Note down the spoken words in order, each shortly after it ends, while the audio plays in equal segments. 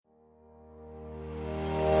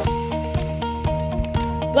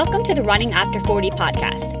Welcome to the Running After 40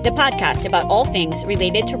 podcast, the podcast about all things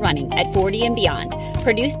related to running at 40 and beyond,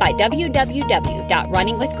 produced by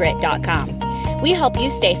www.runningwithgrit.com. We help you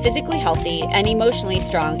stay physically healthy and emotionally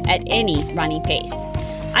strong at any running pace.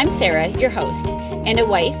 I'm Sarah, your host, and a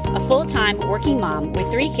wife, a full-time working mom with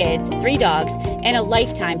 3 kids, 3 dogs, and a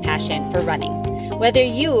lifetime passion for running. Whether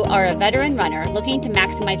you are a veteran runner looking to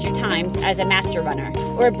maximize your times as a master runner,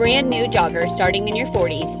 or a brand new jogger starting in your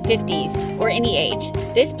 40s, 50s, or any age,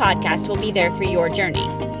 this podcast will be there for your journey.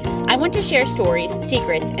 I want to share stories,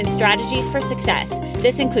 secrets, and strategies for success.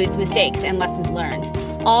 This includes mistakes and lessons learned,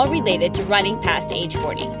 all related to running past age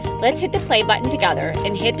 40. Let's hit the play button together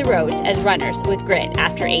and hit the roads as runners with grit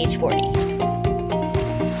after age 40.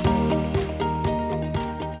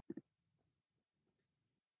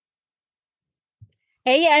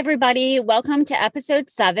 Hey, everybody. Welcome to episode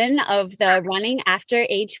 7 of the Running After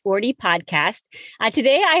Age 40 podcast.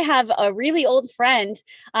 Today, I have a really old friend.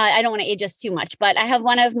 I don't want to age us too much, but I have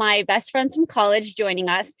one of my best friends from college joining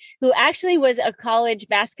us, who actually was a college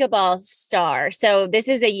basketball star. So this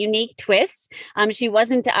is a unique twist. She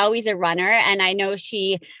wasn't always a runner, and I know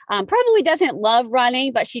she probably doesn't love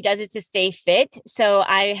running, but she does it to stay fit. So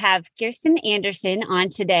I have Kiersten Anderson on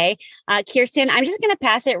today. Kiersten, I'm just going to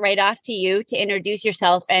pass it right off to you to introduce yourself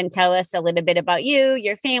and tell us a little bit about you,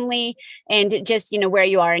 your family, and just, where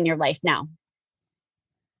you are in your life now.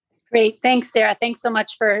 Great. Thanks, Sarah. Thanks so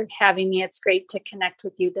much for having me. It's great to connect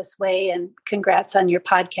with you this way, and congrats on your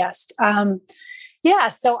podcast.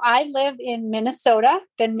 So I live in Minnesota,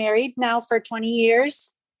 been married now for 20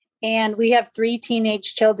 years, and we have 3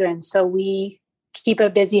 teenage children. So we keep a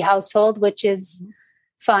busy household, which is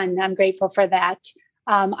fun. I'm grateful for that.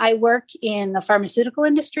 I work in the pharmaceutical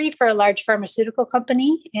industry for a large pharmaceutical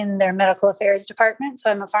company in their medical affairs department.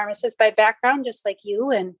 So I'm a pharmacist by background, just like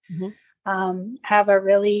you, and have a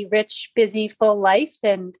really rich, busy, full life.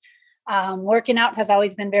 And working out has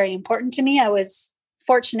always been very important to me. I was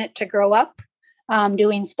fortunate to grow up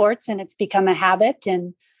doing sports, and it's become a habit.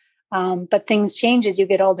 And but things change as you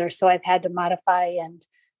get older. So I've had to modify and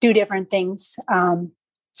do different things,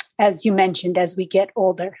 as you mentioned, as we get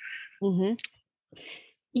older. Mm-hmm.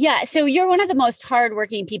 Yeah. So you're one of the most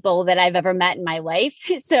hardworking people that I've ever met in my life.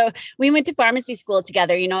 So we went to pharmacy school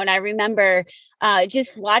together, and I remember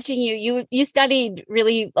just watching you. You studied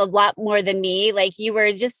really a lot more than me. Like, you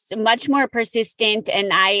were just much more persistent.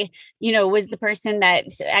 And I, was the person that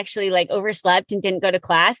actually overslept and didn't go to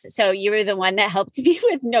class. So you were the one that helped me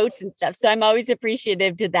with notes and stuff. So I'm always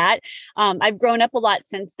appreciative to that. I've grown up a lot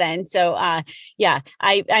since then. So I'm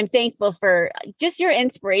thankful for just your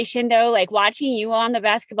inspiration, though, like watching you on the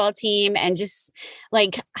basketball team, and just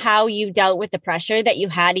how you dealt with the pressure that you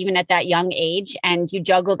had even at that young age, and you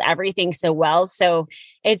juggled everything so well. So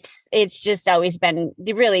it's just always been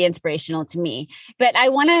really inspirational to me. But I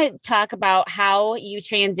want to talk about how you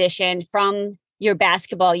transitioned from your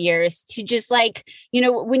basketball years to just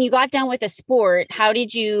when you got done with a sport, how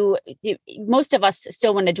did you do? Most of us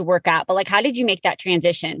still wanted to work out, but how did you make that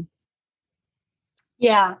transition?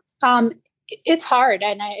 Yeah. It's hard.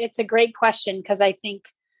 And it's a great question, because I think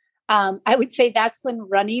I would say that's when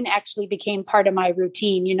running actually became part of my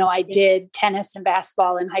routine. I did tennis and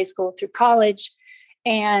basketball in high school through college.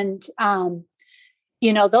 And,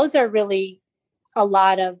 those are really a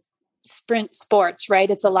lot of sprint sports, right?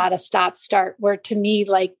 It's a lot of stop start, where to me,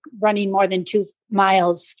 running more than 2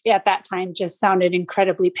 miles at that time just sounded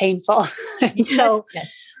incredibly painful.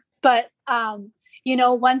 But,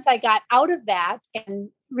 once I got out of that, and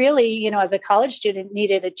really, as a college student,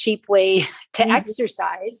 needed a cheap way to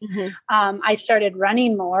exercise, I started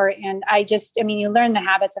running more. And you learn the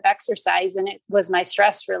habits of exercise, and it was my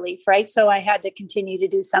stress relief, right? So I had to continue to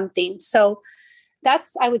do something. So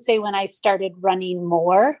that's, I would say, when I started running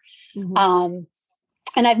more. And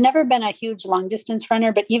I've never been a huge long distance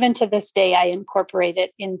runner, but even to this day, I incorporate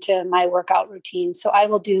it into my workout routine. So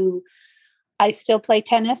I still play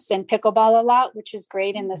tennis and pickleball a lot, which is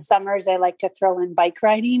great. In the summers, I like to throw in bike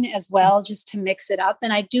riding as well, just to mix it up.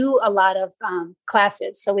 And I do a lot of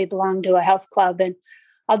classes. So we belong to a health club, and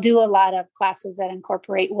I'll do a lot of classes that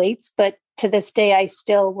incorporate weights. But to this day, I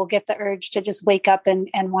still will get the urge to just wake up and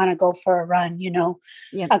want to go for a run,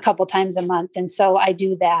 a couple times a month. And so I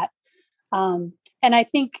do that. And I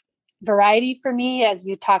think variety for me, as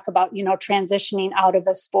you talk about, transitioning out of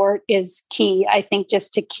a sport, is key. I think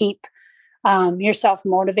just to keep yourself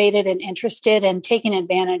motivated and interested, and taking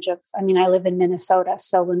advantage of, I live in Minnesota.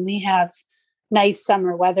 So when we have nice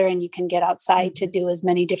summer weather and you can get outside to do as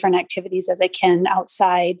many different activities as I can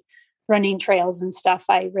outside, running trails and stuff,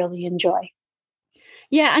 I really enjoy.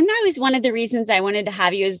 Yeah. And that was one of the reasons I wanted to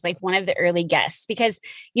have you as like one of the early guests, because,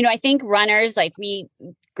 I think runners, like we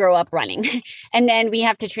grow up running and then we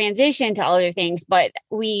have to transition to other things, but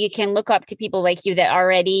we can look up to people like you that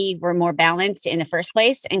already were more balanced in the first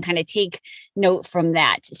place and kind of take note from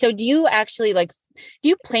that. So do you actually do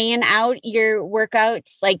you plan out your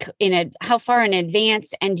workouts like how far in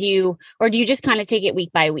advance, and do you just kind of take it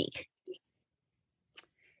week by week?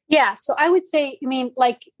 Yeah. So I would say,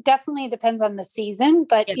 like definitely it depends on the season,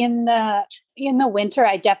 but Yeah. in the winter,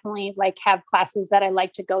 I definitely like have classes that I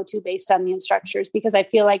like to go to based on the instructors, because I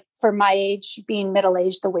feel like for my age, being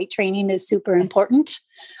middle-aged, the weight training is super important.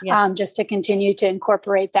 Yeah. Just to continue to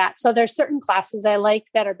incorporate that. So there's certain classes I like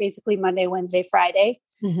that are basically Monday, Wednesday, Friday.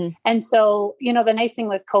 Mm-hmm. And so, the nice thing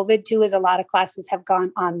with COVID too, is a lot of classes have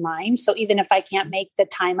gone online. So even if I can't make the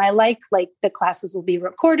time I like the classes will be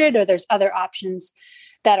recorded, or there's other options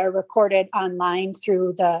that are recorded online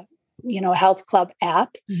through the, Health Club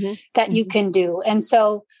app Mm-hmm. that Mm-hmm. you can do. And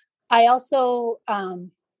so I also,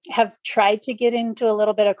 have tried to get into a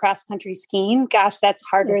little bit of cross country skiing. Gosh, that's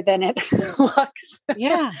harder than it looks.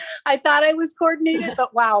 Yeah. I thought I was coordinated,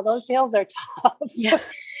 but wow, those hills are tough. Yeah.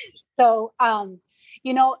 So, I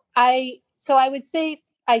would say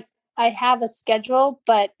I have a schedule,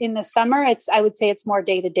 but in the summer I would say it's more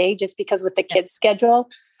day to day, just because with the kids' schedule,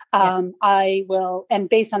 I will, and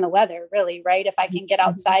based on the weather, really, right? If I can get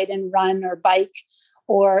outside and run or bike,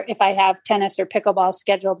 or if I have tennis or pickleball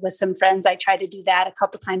scheduled with some friends, I try to do that a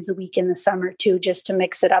couple times a week in the summer too, just to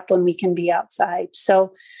mix it up when we can be outside.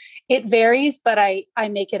 So it varies, but I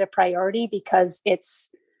make it a priority because it's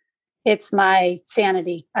my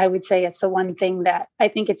sanity. I would say it's the one thing that I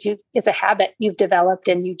think it's a habit you've developed,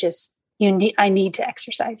 and I need to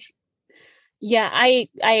exercise. Yeah, I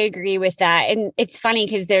agree with that. And it's funny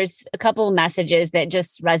because there's a couple of messages that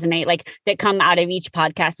just resonate, like that come out of each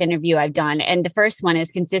podcast interview I've done. And the first one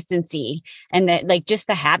is consistency, and that like just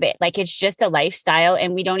the habit, like it's just a lifestyle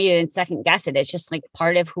and we don't even second guess it. It's just like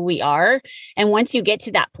part of who we are. And once you get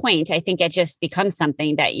to that point, I think it just becomes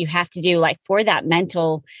something that you have to do, like for that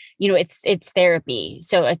mental, it's therapy.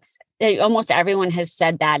 So almost everyone has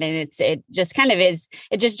said that, and it just kind of is,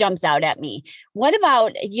 it just jumps out at me. What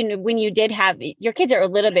about, when you did have, your kids are a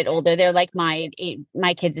little bit older, they're like my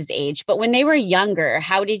kids' age, but when they were younger,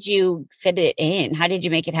 how did you fit it in? How did you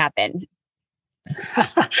make it happen?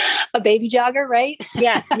 A baby jogger, right?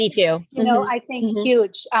 Yeah, me too. I think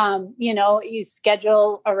huge. You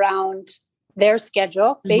schedule around their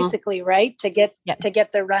schedule, basically, right? To get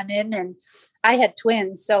the run in. And I had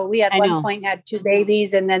twins. So we at one point had two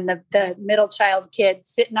babies, and then the middle child kid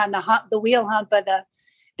sitting on the wheel hump of the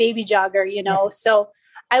baby jogger, So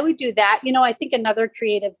I would do that. I think another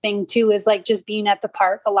creative thing too is like just being at the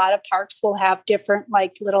park. A lot of parks will have different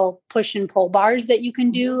like little push and pull bars that you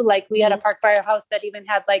can do. Like we had a park by our house that even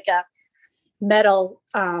had like a metal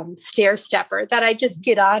stair stepper that I just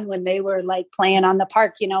get on when they were like playing on the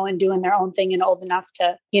park, and doing their own thing and old enough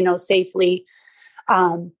to, safely,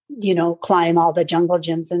 climb all the jungle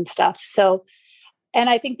gyms and stuff. So, and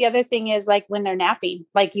I think the other thing is like when they're napping,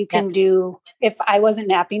 like you can do, if I wasn't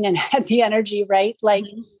napping and had the energy, right? Like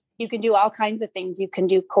you can do all kinds of things. You can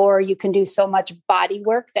do core, you can do so much body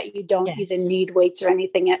work that you don't even need weights or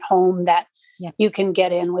anything at home that you can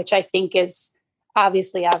get in, which I think is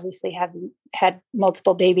obviously having had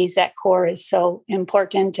multiple babies, that core is so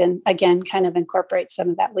important. And again, kind of incorporate some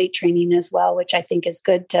of that weight training as well, which I think is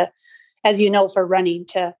good to, as for running,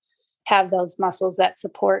 to have those muscles that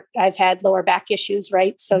support. I've had lower back issues,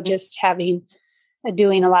 right? So just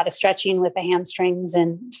doing a lot of stretching with the hamstrings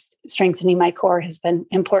and strengthening my core has been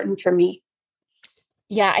important for me.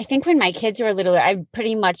 Yeah, I think when my kids were little, I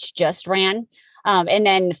pretty much just ran. And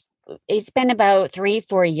then it's been about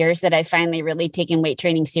 3-4 years that I finally really taken weight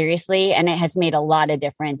training seriously, and it has made a lot of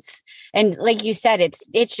difference. And like you said,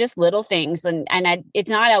 it's just little things, and it's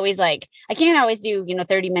not always like I can't always do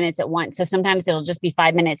 30 minutes at once. So sometimes it'll just be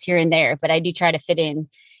 5 minutes here and there, but I do try to fit in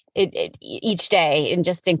it each day, and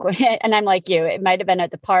just think. And I'm like you, it might have been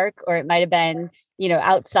at the park, or it might have been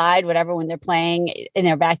outside, whatever, when they're playing in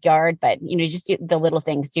their backyard. But just the little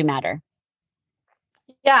things do matter.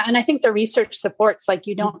 Yeah. And I think the research supports like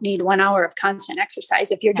you don't need 1 hour of constant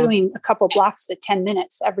exercise. If you're doing a couple blocks to 10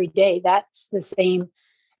 minutes every day, that's the same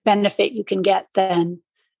benefit you can get than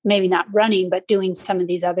maybe not running, but doing some of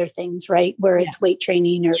these other things, right? Where it's weight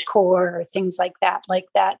training or core or things like that.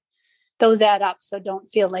 Those add up. So don't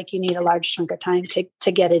feel like you need a large chunk of time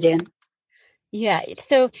to get it in. Yeah.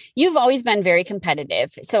 So you've always been very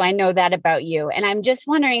competitive. So I know that about you. And I'm just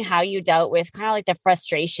wondering how you dealt with kind of like the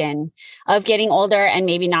frustration of getting older and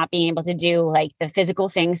maybe not being able to do like the physical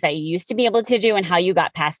things that you used to be able to do, and how you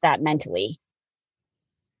got past that mentally.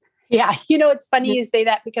 Yeah. It's funny you say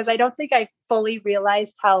that because I don't think I fully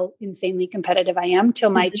realized how insanely competitive I am till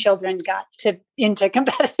my children got into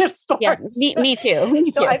competitive sports. Yeah, me too.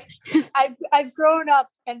 Me So too. I've grown up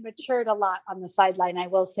and matured a lot on the sideline. I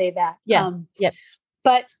will say that. Yeah. Yep.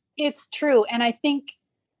 But it's true. And I think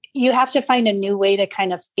you have to find a new way to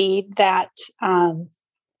kind of feed that,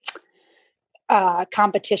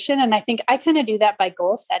 competition. And I think I kind of do that by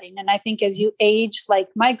goal setting. And I think as you age, like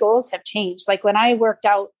my goals have changed. Like when I worked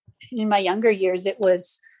out in my younger years,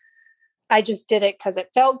 I just did it because it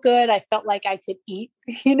felt good. I felt like I could eat,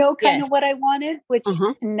 kind of what I wanted, which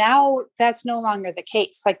now that's no longer the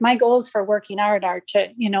case. Like my goals for working out are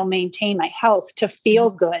to, maintain my health, to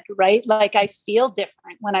feel good, right? Like I feel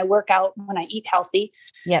different when I work out, when I eat healthy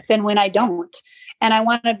than when I don't. And I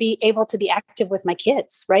want to be able to be active with my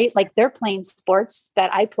kids, right? Like they're playing sports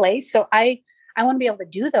that I play. So I want to be able to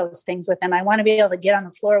do those things with them. I want to be able to get on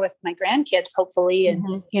the floor with my grandkids, hopefully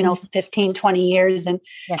in, 15, 20 years and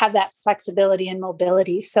have that flexibility and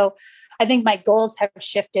mobility. So I think my goals have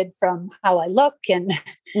shifted from how I look and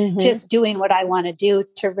just doing what I want to do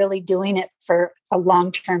to really doing it for a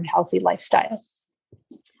long-term healthy lifestyle.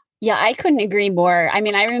 Yeah, I couldn't agree more. I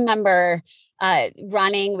mean, I remember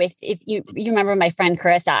running with, if you remember my friend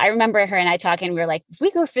Carissa, I remember her and I talking, we were like, if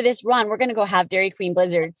we go for this run, we're going to go have Dairy Queen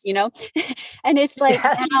blizzards, and it's like,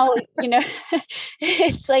 now,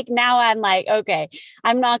 it's like, now I'm like, okay,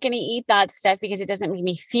 I'm not going to eat that stuff because it doesn't make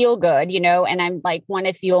me feel good, and I'm like, want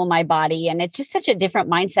to fuel my body. And it's just such a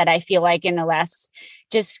different mindset. I feel like in the last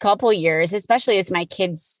just couple years, especially as my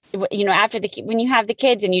kids, after when you have the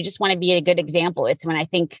kids and you just want to be a good example, it's when I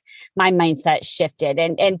think my mindset shifted.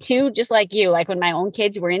 And two, just like you, like when my own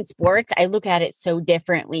kids were in sports, I look at it so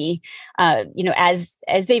differently, as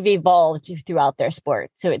they've evolved throughout their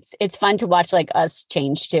sport. So it's fun to watch like us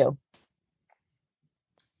change too.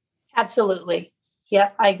 Absolutely. Yeah,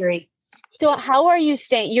 I agree. So how are you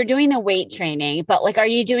staying? You're doing the weight training, but like, are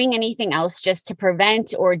you doing anything else just to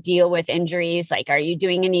prevent or deal with injuries? Like, are you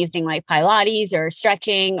doing anything like Pilates or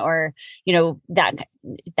stretching or, that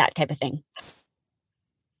type of thing?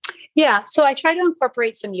 Yeah. So I try to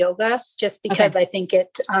incorporate some yoga just because I think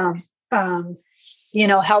it,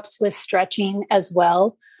 helps with stretching as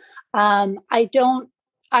well. I've done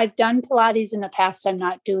Pilates in the past. I'm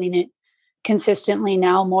not doing it consistently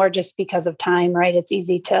now, more just because of time, right? It's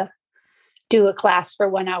easy to do a class for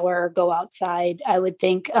 1 hour or go outside, I would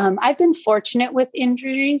think. I've been fortunate with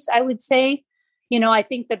injuries, I would say. I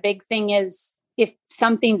think the big thing is if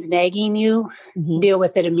something's nagging you, deal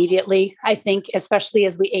with it immediately. I think, especially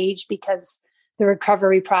as we age, because the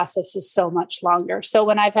recovery process is so much longer. So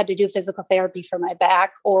when I've had to do physical therapy for my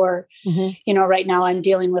back or, right now I'm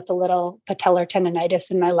dealing with a little patellar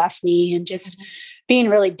tendonitis in my left knee and just being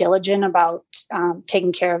really diligent about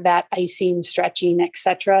taking care of that, icing, stretching, et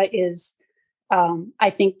cetera, is I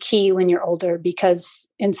think key when you're older, because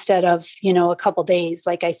instead of, a couple days,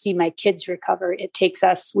 like I see my kids recover, it takes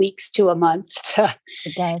us weeks to a month to,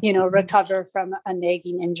 recover from a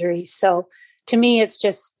nagging injury. So to me, it's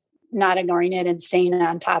just not ignoring it and staying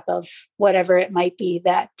on top of whatever it might be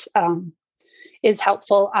that is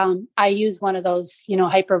helpful. I use one of those,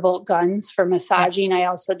 hypervolt guns for massaging. I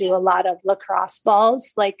also do a lot of lacrosse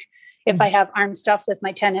balls. Like if I have arm stuff with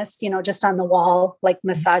my tennis, just on the wall, like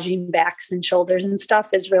massaging backs and shoulders and stuff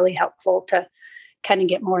is really helpful to kind of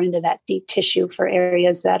get more into that deep tissue for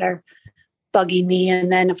areas that are bugging me.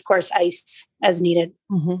 And then of course, ice as needed.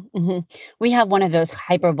 We have one of those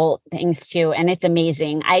hypervolt things too. And it's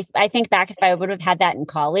amazing. I think back if I would have had that in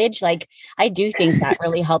college, like I do think that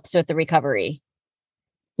really helps with the recovery.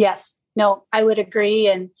 Yes, no, I would agree.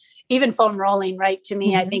 And even foam rolling, right, to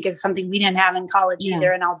me, I think is something we didn't have in college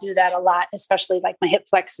either. And I'll do that a lot, especially like my hip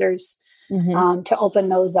flexors to open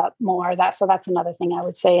those up more. So that's another thing I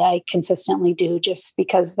would say I consistently do, just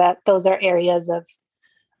because those are areas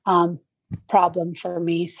of problem for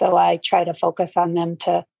me. So I try to focus on them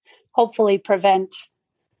to hopefully prevent,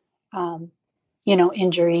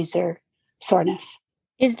 injuries or soreness.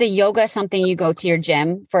 Is the yoga something you go to your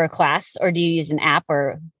gym for a class, or do you use an app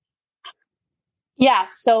or? Yeah.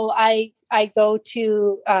 So I go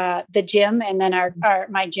to the gym, and then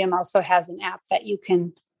my gym also has an app that you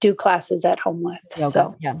can do classes at home with. Yoga,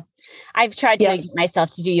 so yeah. I've tried to get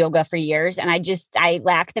myself to do yoga for years, and I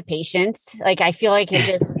lack the patience. Like, I feel like it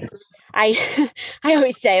just, I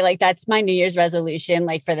always say like, that's my New Year's resolution.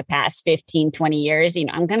 Like for the past 15, 20 years,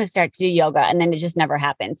 I'm going to start to do yoga, and then it just never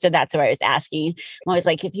happened. So that's why I was asking. I was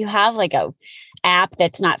like, if you have like a app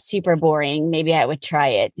that's not super boring, maybe I would try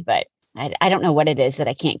it, but I don't know what it is that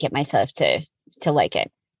I can't get myself to like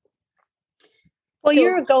it. Well,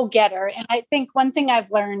 you're a go-getter. And I think one thing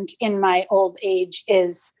I've learned in my old age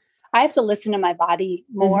is I have to listen to my body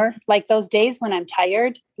more. Like those days when I'm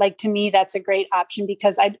tired, like to me, that's a great option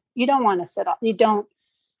because you don't want to sit up. You don't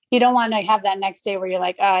want to have that next day where you're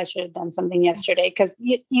like, oh, I should have done something yesterday. Because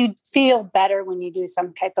you feel better when you do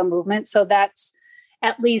some type of movement. So that's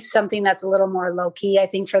at least something that's a little more low key. I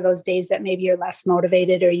think for those days that maybe you're less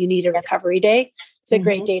motivated or you need a recovery day, it's a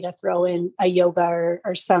great day to throw in a yoga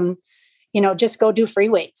or some, just go do free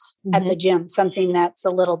weights at the gym, something that's a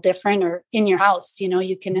little different, or in your house,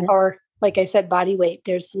 you can, or like I said, body weight.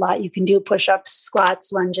 There's a lot you can do, push-ups,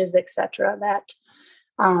 squats, lunges, etc. That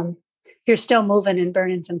you're still moving and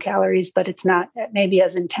burning some calories, but it's not maybe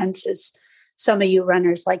as intense as some of you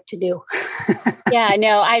runners like to do. Yeah,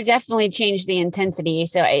 no, I've definitely changed the intensity.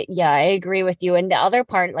 So I agree with you. And the other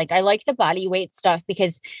part, like I like the body weight stuff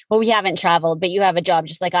because, well, we haven't traveled, but you have a job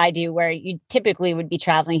just like I do where you typically would be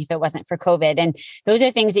traveling if it wasn't for COVID. And those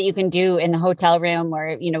are things that you can do in the hotel room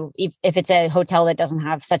or, if it's a hotel that doesn't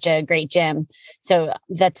have such a great gym. So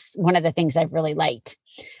that's one of the things I've really liked.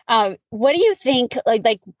 What do you think,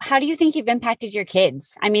 like, how do you think you've impacted your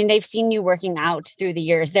kids? I mean, they've seen you working out through the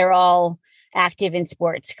years. They're all active in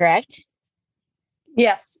sports, correct?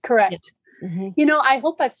 Yes, correct. I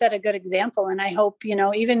hope I've set a good example, and I hope,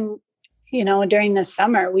 even, during the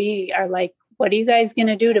summer, we are like, what are you guys going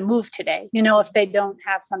to do to move today? If they don't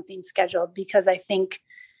have something scheduled, because I think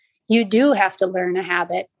you do have to learn a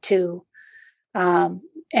habit to,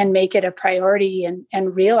 and make it a priority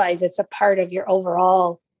and realize it's a part of your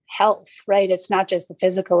overall health, right? It's not just the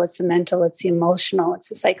physical, it's the mental, it's the emotional, it's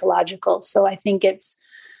the psychological. So I think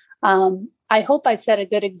I hope I've set a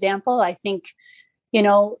good example. I think,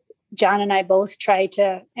 John and I both try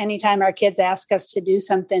to, anytime our kids ask us to do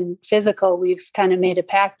something physical, we've kind of made a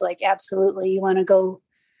pact, like, absolutely. You want to go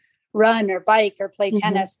run or bike or play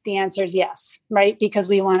tennis? The answer is yes. Right. Because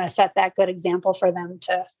we want to set that good example for them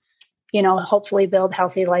to, hopefully build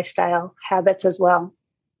healthy lifestyle habits as well.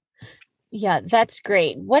 Yeah, that's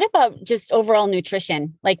great. What about just overall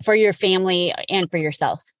nutrition, like for your family and for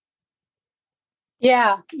yourself?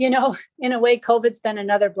 Yeah. In a way, COVID's been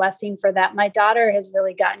another blessing for that. My daughter has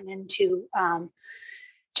really gotten into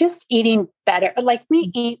just eating better. Like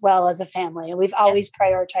we eat well as a family, and we've always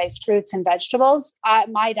prioritized fruits and vegetables.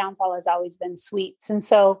 My downfall has always been sweets. And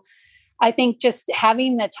so I think just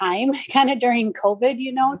having the time kind of during COVID,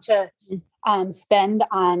 to spend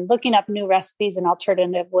on looking up new recipes and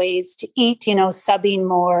alternative ways to eat, subbing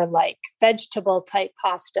more like vegetable type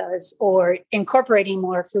pastas or incorporating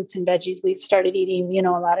more fruits and veggies. We've started eating,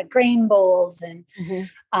 a lot of grain bowls and,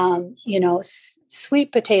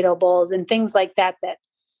 sweet potato bowls and things like that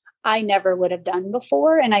I never would have done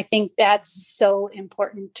before. And I think that's so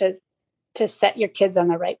important to set your kids on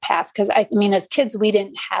the right path. Cause as kids, we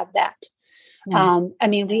didn't have that.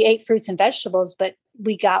 We ate fruits and vegetables, but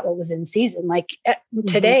we got what was in season. Like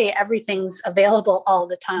today, everything's available all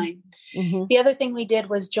the time. The other thing we did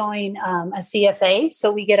was join a CSA.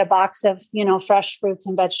 So we get a box of, fresh fruits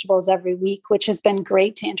and vegetables every week, which has been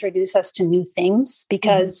great to introduce us to new things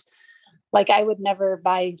because like I would never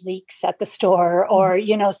buy leeks at the store or,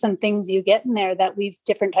 some things you get in there that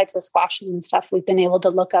different types of squashes and stuff we've been able to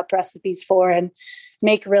look up recipes for and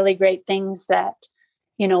make really great things that,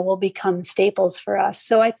 will become staples for us.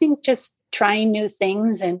 So I think just trying new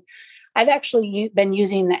things. And I've actually been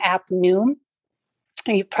using the app Noom.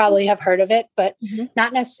 You probably have heard of it, but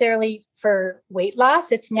not necessarily for weight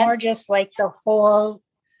loss. It's more just like the whole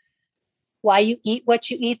why you eat what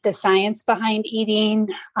you eat, the science behind eating.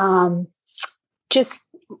 Just,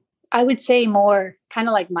 I would say more kind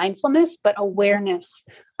of like mindfulness, but awareness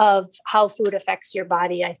of how food affects your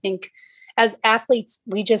body. I think as athletes,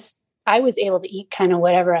 I was able to eat kind of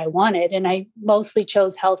whatever I wanted. And I mostly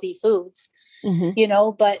chose healthy foods,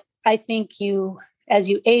 but I think as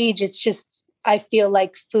you age, it's just, I feel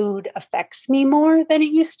like food affects me more than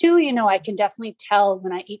it used to. I can definitely tell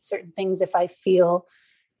when I eat certain things, if I feel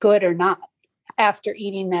good or not after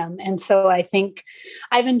eating them. And so I think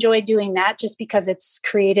I've enjoyed doing that just because it's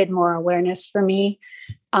created more awareness for me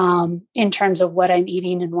in terms of what I'm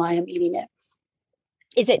eating and why I'm eating it.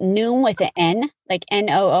 Is it Noom with an N, like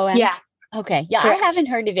Noom? Yeah. Okay. Yeah. Correct. I haven't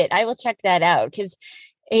heard of it. I will check that out because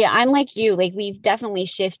I'm like you, like we've definitely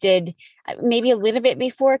shifted maybe a little bit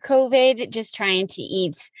before COVID, just trying to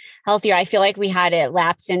eat healthier. I feel like we had a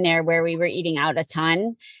lapse in there where we were eating out a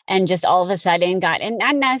ton and just all of a sudden and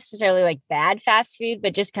not necessarily like bad fast food,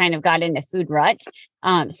 but just kind of got into food rut.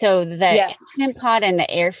 So the Instant Pot and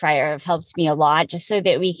the air fryer have helped me a lot just so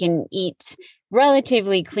that we can eat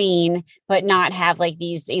relatively clean, but not have like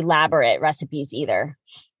these elaborate recipes either.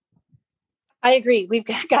 I agree. We've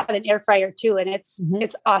got an air fryer too, and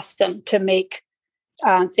it's awesome to make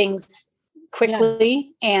things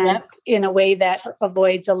quickly and in a way that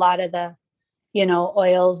avoids a lot of the,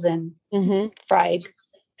 oils and fried.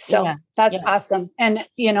 So that's awesome. And,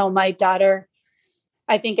 my daughter,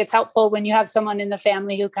 I think it's helpful when you have someone in the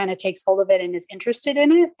family who kind of takes hold of it and is interested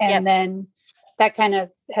in it. And then that kind of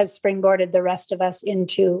has springboarded the rest of us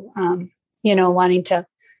into, wanting to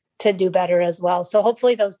do better as well. So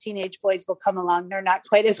hopefully those teenage boys will come along. They're not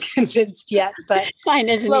quite as convinced yet, but mine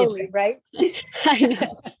isn't slowly, either. Right? I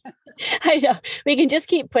know. I know. We can just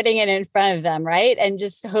keep putting it in front of them, right? And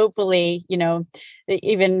just hopefully, it'll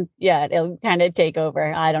kind of take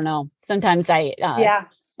over. I don't know. Sometimes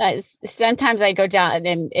sometimes I go down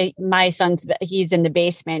and my he's in the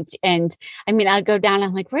basement, and I'll go down.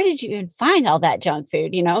 I'm like, where did you even find all that junk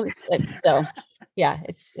food? So yeah,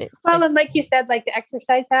 and like you said, like the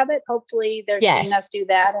exercise habit, hopefully they're seeing us do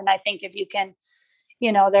that. And I think if you can,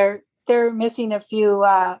 they're missing a few,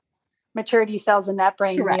 maturity cells in that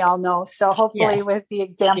brain. Correct. We all know. So hopefully with the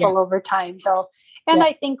example over time though. And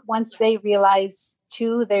I think once they realize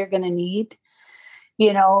too, they're going to need,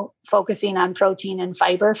 focusing on protein and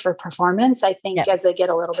fiber for performance. I think as they get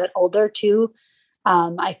a little bit older too,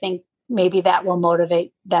 I think maybe that will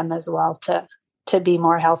motivate them as well to be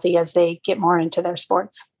more healthy as they get more into their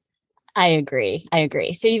sports. I agree.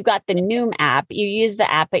 So you've got the Noom app. You use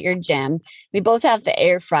the app at your gym. We both have the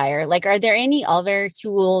air fryer. Like, are there any other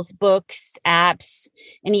tools, books, apps,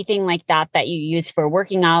 anything like that you use for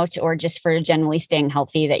working out or just for generally staying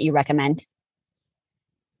healthy that you recommend?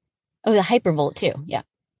 Oh, the Hypervolt too. Yeah.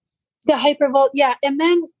 The Hypervolt. Yeah. And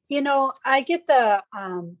then, I get the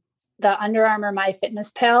Under Armour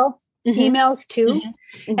MyFitnessPal emails too.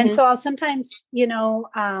 And so I'll sometimes,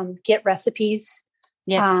 get recipes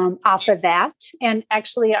off of that. And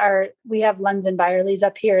actually we have Lunds and Byerly's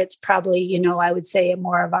up here. It's probably, I would say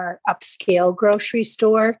more of our upscale grocery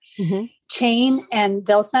store chain. And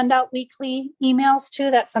they'll send out weekly emails too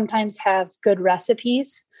that sometimes have good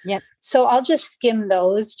recipes. Yep. So I'll just skim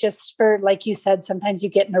those just for, like you said, sometimes you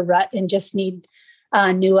get in a rut and just need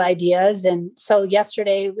new ideas. And so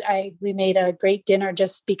yesterday we made a great dinner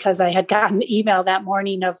just because I had gotten the email that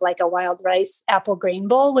morning of like a wild rice apple grain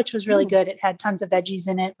bowl, which was really good. It had tons of veggies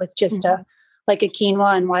in it with just a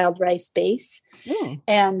quinoa and wild rice base.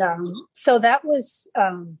 And so that was,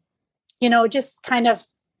 just kind of,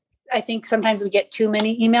 I think sometimes we get too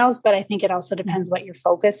many emails, but I think it also depends what your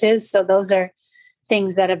focus is. So those are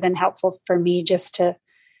things that have been helpful for me just to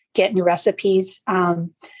get new recipes.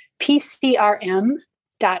 PCRM.org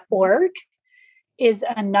is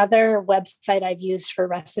another website I've used for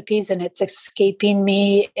recipes, and it's escaping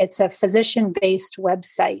me. It's a physician-based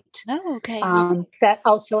website. Oh, okay. That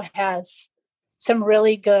also has some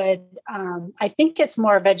really good, I think it's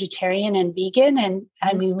more vegetarian and vegan. And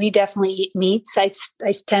we definitely eat meats. I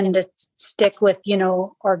tend to stick with,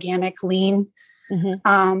 organic, lean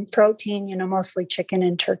protein, mostly chicken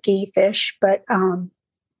and turkey, fish, but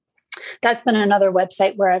that's been another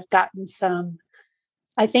website where I've gotten some,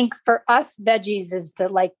 I think for us, veggies is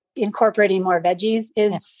incorporating more veggies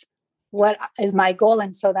is what is my goal.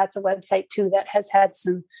 And so that's a website too, that has had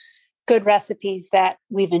some good recipes that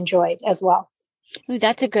we've enjoyed as well. Ooh,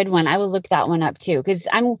 that's a good one. I will look that one up too. Cause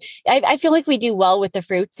I feel like we do well with the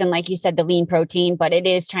fruits and like you said, the lean protein, but it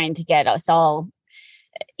is trying to get us all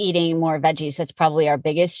eating more veggies. That's probably our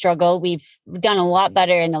biggest struggle. We've done a lot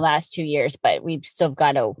better in the last 2 years, but we've still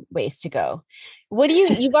got a ways to go.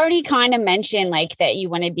 You've already kind of mentioned like that you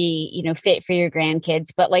want to be, fit for your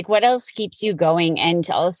grandkids, but like what else keeps you going? And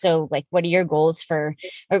also like, what are your goals or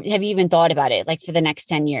have you even thought about it? Like for the next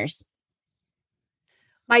 10 years?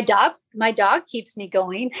 My dog keeps me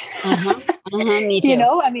going. Me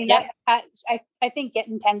too. I think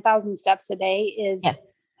getting 10,000 steps a day is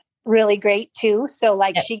really great too. So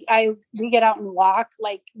like we get out and walk,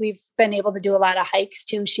 like we've been able to do a lot of hikes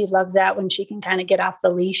too. She loves that when she can kind of get off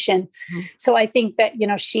the leash. And so I think that,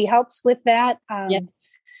 she helps with that.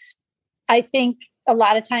 I think a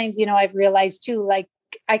lot of times, I've realized too, like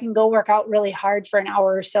I can go work out really hard for an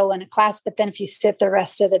hour or so in a class, but then if you sit the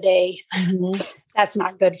rest of the day, that's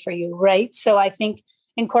not good for you. Right. So I think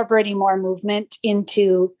incorporating more movement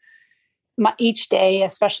into each day,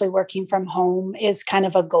 especially working from home, is kind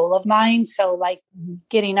of a goal of mine. So like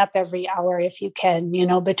getting up every hour, if you can,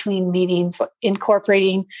 between meetings,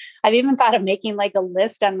 incorporating, I've even thought of making like a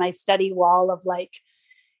list on my study wall of like,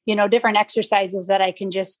 different exercises that I can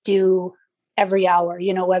just do every hour,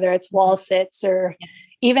 whether it's wall sits or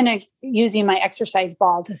even using my exercise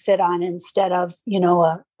ball to sit on instead of,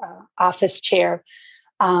 a office chair.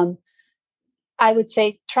 I would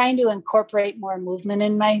say trying to incorporate more movement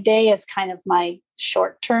in my day is kind of my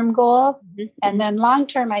short-term goal. Mm-hmm. And then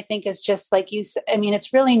long-term, I think, is just like you said, I mean,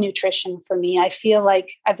 it's really nutrition for me. I feel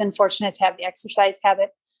like I've been fortunate to have the exercise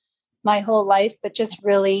habit my whole life, but just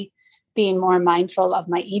really being more mindful of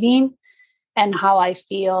my eating and how I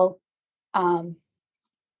feel,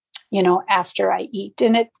 after I eat.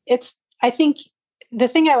 And I think the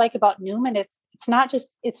thing I like about Newman,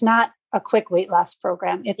 it's not a quick weight loss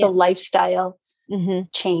program. It's a lifestyle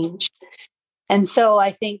change. And so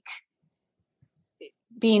I think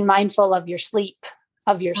being mindful of your sleep,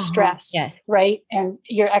 of your stress, right? And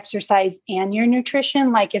your exercise and your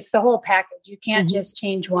nutrition, like it's the whole package. You can't just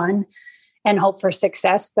change one and hope for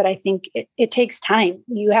success. But I think it takes time.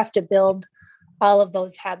 You have to build all of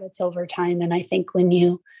those habits over time. And I think when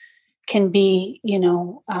you can be,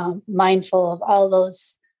 mindful of all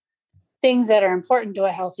those things that are important to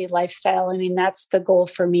a healthy lifestyle, I mean, that's the goal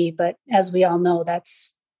for me. But as we all know,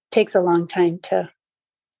 takes a long time to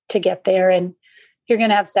get there, and you're going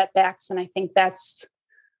to have setbacks. And I think that's,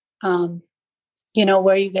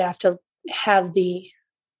 where you have to have the,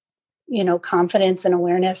 confidence and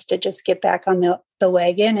awareness to just get back on the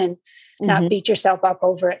wagon and not beat yourself up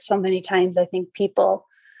over it so many times. I think people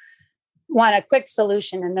want a quick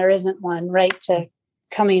solution, and there isn't one, right? To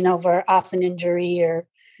coming over off an injury or,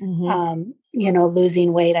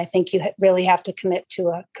 losing weight. I think you really have to commit to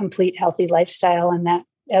a complete healthy lifestyle. And that,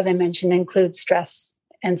 as I mentioned, includes stress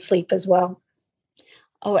and sleep as well.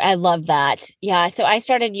 Oh, I love that. Yeah. So I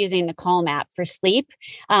started using the Calm app for sleep.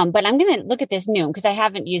 But I'm going to look at this new because I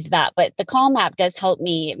haven't used that. But the Calm app does help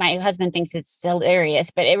me. My husband thinks it's hilarious,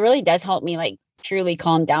 but it really does help me like truly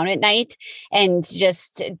calm down at night and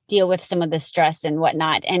just deal with some of the stress and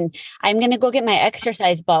whatnot. And I'm going to go get my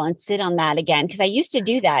exercise ball and sit on that again, because I used to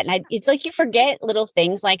do that. And it's like you forget little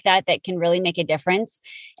things like that can really make a difference.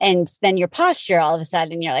 And then your posture, all of a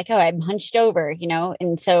sudden, you're like, oh, I'm hunched over,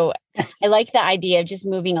 And so I like the idea of just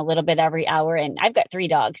moving a little bit every hour. And I've got 3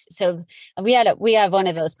 dogs. So we have one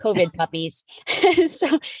of those COVID puppies.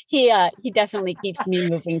 So he definitely keeps me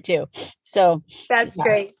moving too. So that's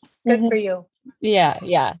great. Good for you. Yeah.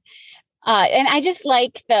 Yeah. And I just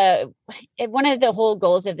like one of the whole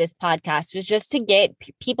goals of this podcast was just to get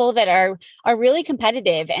people that are really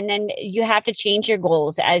competitive. And then you have to change your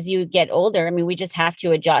goals as you get older. I mean, we just have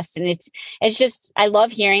to adjust. And it's just, I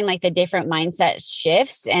love hearing like the different mindset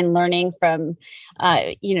shifts and learning from,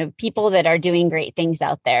 people that are doing great things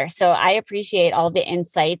out there. So I appreciate all the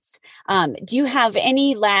insights. Do you have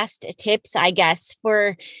any last tips, I guess,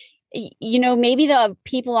 for maybe the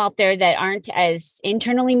people out there that aren't as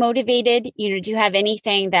internally motivated? Do you have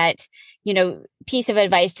anything that, piece of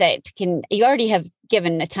advice that you already have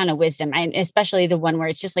given a ton of wisdom, and especially the one where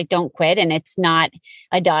it's just like, don't quit, and it's not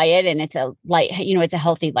a diet, and it's it's a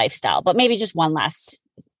healthy lifestyle, but maybe just one last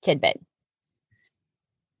tidbit.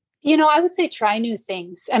 I would say try new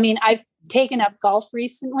things. I mean, I've taken up golf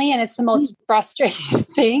recently, and it's the most frustrating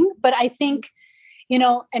thing, but I think,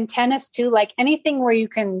 and tennis too, like anything where you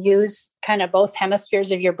can use kind of both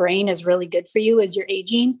hemispheres of your brain is really good for you as you're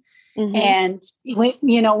aging. And when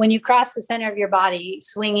you cross the center of your body,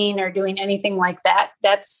 swinging or doing anything like that,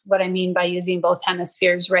 that's what I mean by using both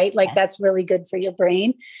hemispheres, right? Like that's really good for your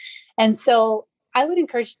brain. And so I would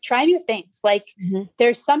encourage, try new things. Like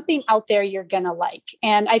there's something out there you're going to like.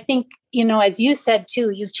 And I think, as you said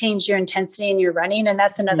too, you've changed your intensity in your running. And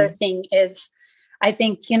that's another thing is, I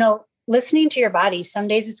think, listening to your body. Some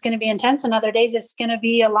days it's going to be intense, and other days it's going to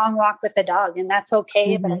be a long walk with a dog, and that's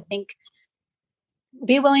okay. But I think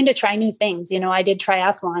be willing to try new things. I did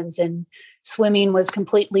triathlons, and swimming was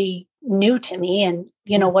completely new to me and,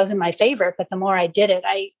 wasn't my favorite, but the more I did it,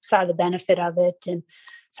 I saw the benefit of it. And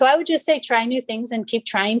so I would just say, try new things and keep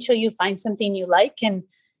trying till you find something you like, and,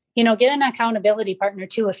 get an accountability partner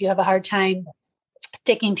too. If you have a hard time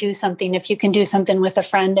sticking to something, if you can do something with a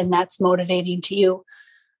friend and that's motivating to you,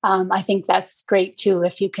 I think that's great too,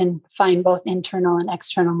 if you can find both internal and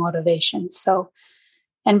external motivation. So,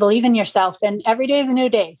 and believe in yourself, and every day is a new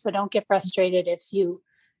day. So don't get frustrated if you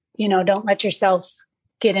don't let yourself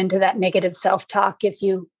get into that negative self-talk. If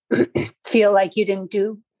you feel like you didn't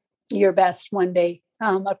do your best one day,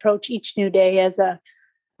 approach each new day as a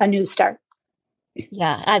new start.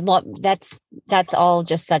 Yeah, I love that's all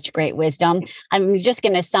just such great wisdom. I'm just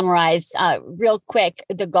going to summarize real quick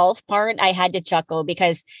the golf part. I had to chuckle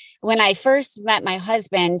because when I first met my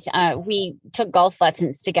husband, we took golf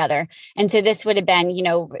lessons together. And so this would have been,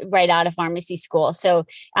 right out of pharmacy school. So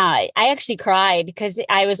I actually cried because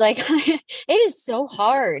I was like, it is so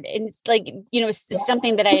hard. And it's like,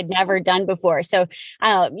 something that I had never done before. So,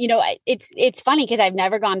 it's funny because I've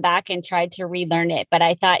never gone back and tried to relearn it. But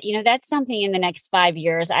I thought, that's something in the next 5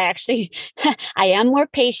 years. I actually, I am more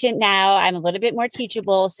patient now. I'm a little bit more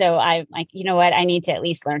teachable. So I'm like, you know what? I need to at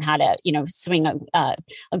least learn how to, swing a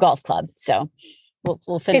golf club. So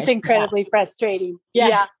we'll finish. It's incredibly frustrating.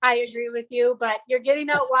 Yes. Yeah, I agree with you, but you're getting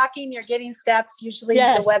out walking, you're getting steps. Usually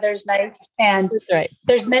Yes. the weather's nice, and right.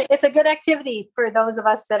 It's a good activity for those of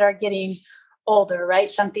us that are getting older, right?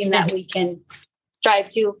 Something that we can strive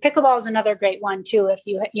to. Pickleball is another great one too. If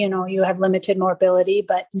you have limited mobility,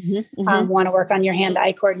 but want to work on your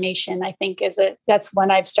hand-eye coordination, I think that's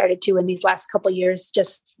one I've started to in these last couple of years,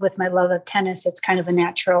 just with my love of tennis. It's kind of a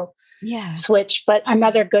natural switch, but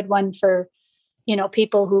another good one for,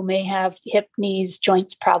 people who may have hip, knees,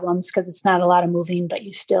 joints problems, because it's not a lot of moving, but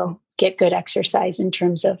you still get good exercise in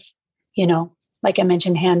terms of, like I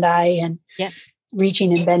mentioned, hand-eye and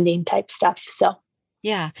reaching and bending type stuff. So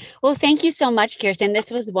yeah. Well, thank you so much, Kiersten. This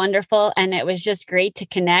was wonderful. And it was just great to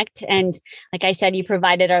connect. And like I said, you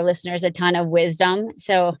provided our listeners a ton of wisdom.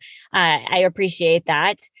 So I appreciate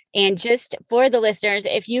that. And just for the listeners,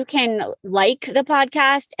 if you can like the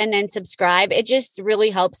podcast and then subscribe, it just really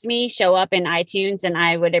helps me show up in iTunes, and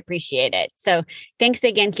I would appreciate it. So thanks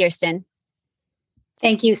again, Kiersten.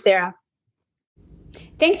 Thank you, Sarah.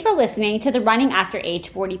 Thanks for listening to the Running After Age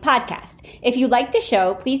 40 podcast. If you like the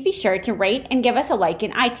show, please be sure to rate and give us a like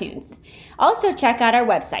in iTunes. Also, check out our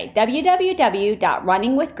website,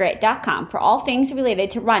 www.runningwithgrit.com, for all things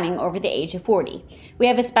related to running over the age of 40. We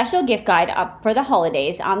have a special gift guide up for the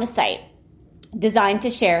holidays on the site, designed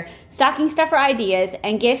to share stocking stuffer ideas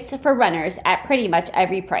and gifts for runners at pretty much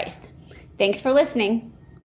every price. Thanks for listening.